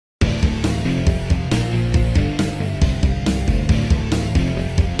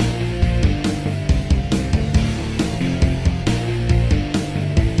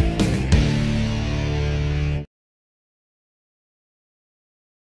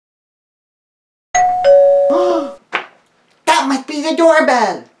be the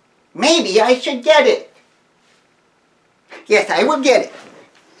doorbell. Maybe I should get it. Yes, I will get it.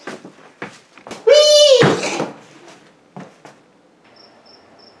 Whee!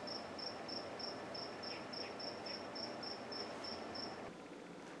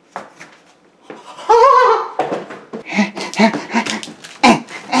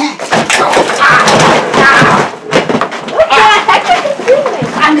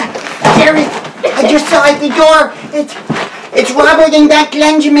 I just saw at the door. It's Robert and that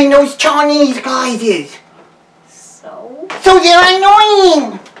Benjamin, those Chinese guys is. So? So they're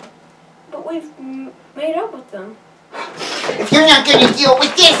annoying. But we've made up with them. If you're not gonna deal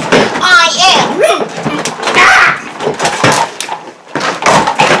with this, I am.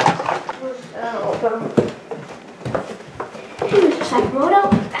 Mr. Sakamoto.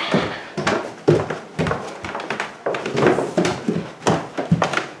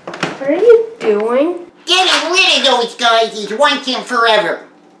 What are you doing? Getting rid of those guys once and forever.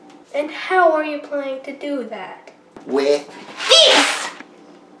 And how are you planning to do that? With this.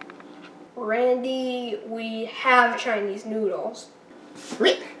 Randy, we have Chinese noodles.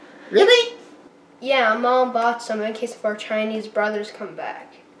 Really? Yeah, Mom bought some in case if our Chinese brothers come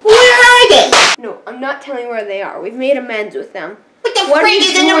back. Where are they? No, I'm not telling you where they are. We've made amends with them. What the What are freak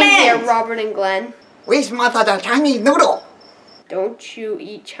you is an doing here, amends? Robert and Glenn? Where's my father Chinese noodle? Don't you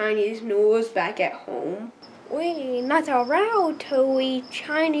eat Chinese noodles back at home? We're not allowed to eat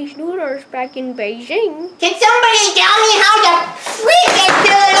Chinese noodles back in Beijing. Can somebody tell me how the freak is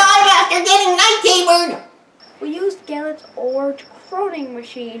still alive after getting night tapered? We used Garret's old cloning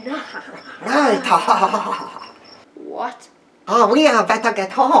machine. Right. What? Oh, we are better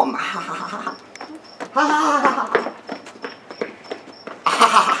get home. I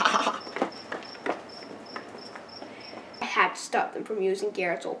had to stop them from using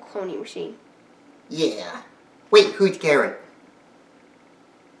Garret's old cloning machine. Yeah. Wait, who's Garret?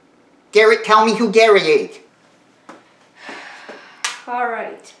 Garret, tell me who Garret is.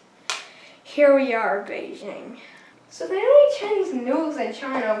 Alright. Here we are, Beijing. So they don't eat Chinese noodles in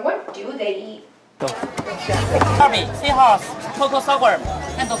China. What do they eat? Seahorse, Coco sorghum,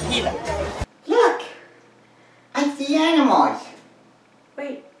 and tortilla. Look! I see animals.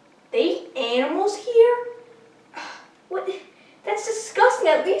 Wait, they eat animals here? What? That's disgusting.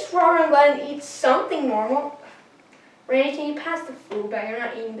 At least Robert and Glenn eat something normal. Randy, can you pass the food back? You're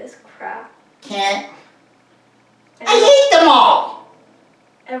not eating this crap. Can't. I hate them all!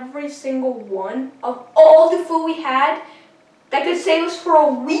 Every single one of all the food we had that could save us for a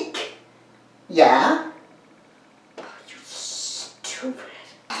week? Yeah? Oh, you stupid.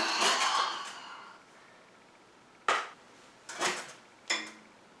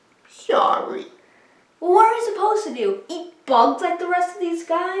 Sorry. Well, what are we supposed to do? Eat bugs like the rest of these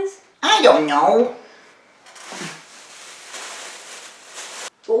guys? I don't know.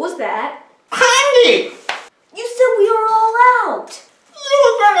 What was that? Candy! You said we were all out. You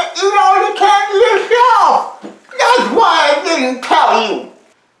were gonna eat all the candy yourself! That's why I didn't tell you!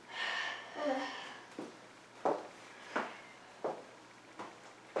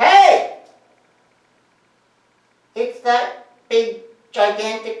 Hey! It's that big,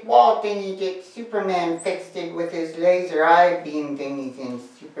 gigantic wall thingy that Superman fixed it with his laser eye beam thingies in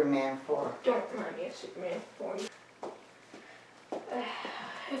Superman 4. Don't remind me of Superman 4.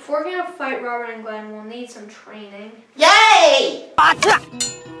 If we're gonna fight Robert and Glenn, we'll need some training. Yay!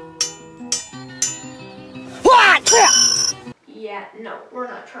 What? Yeah, no, we're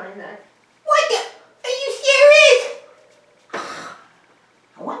not trying that. What the? Are you serious?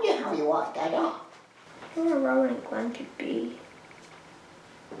 I wonder how you walked that off. I wonder where Robert and Glenn could be.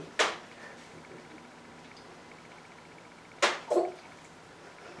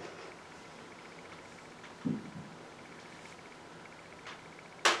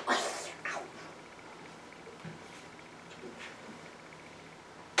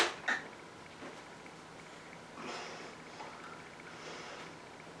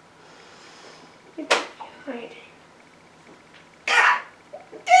 Hiding.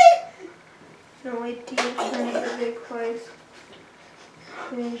 No idea, China's a big place.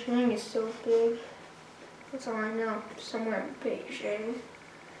 Beijing is so big. That's all I know. Somewhere in Beijing.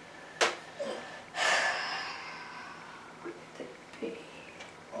 Where could they be?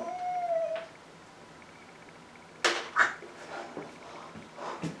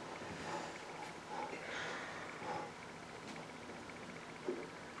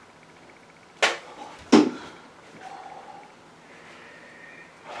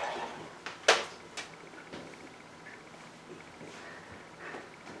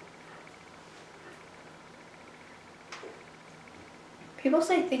 People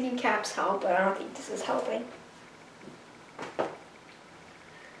say thinking caps help, but I don't think this is helping.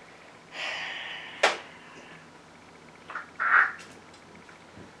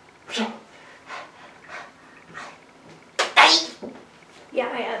 Yeah,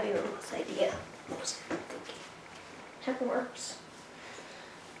 I have even this idea. What was I thinking? That works.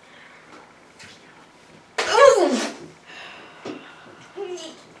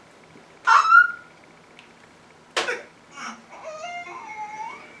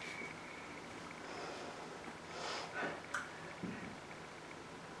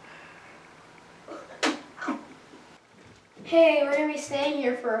 Hey, we're gonna be staying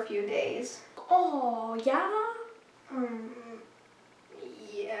here for a few days. Oh, yeah?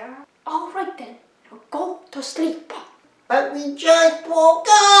 Yeah. All right then. Now go to sleep. But we just woke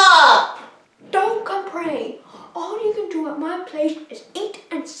up! Don't complain. All you can do at my place is eat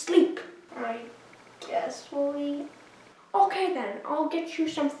and sleep. I guess we'll eat. Okay then, I'll get you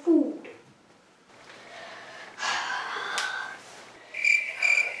some food.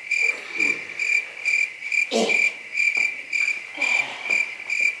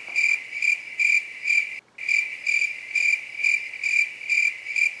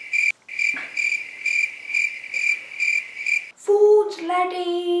 Food's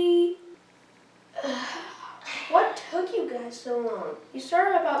ready. What took you guys so long? You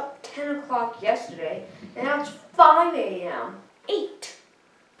started about 10 o'clock yesterday, and now it's 5 a.m. 8.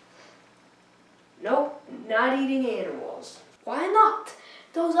 Nope, not eating animals. Why not?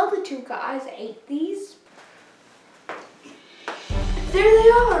 Those other 2 guys ate these. There they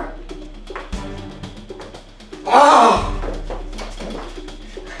are. Ah!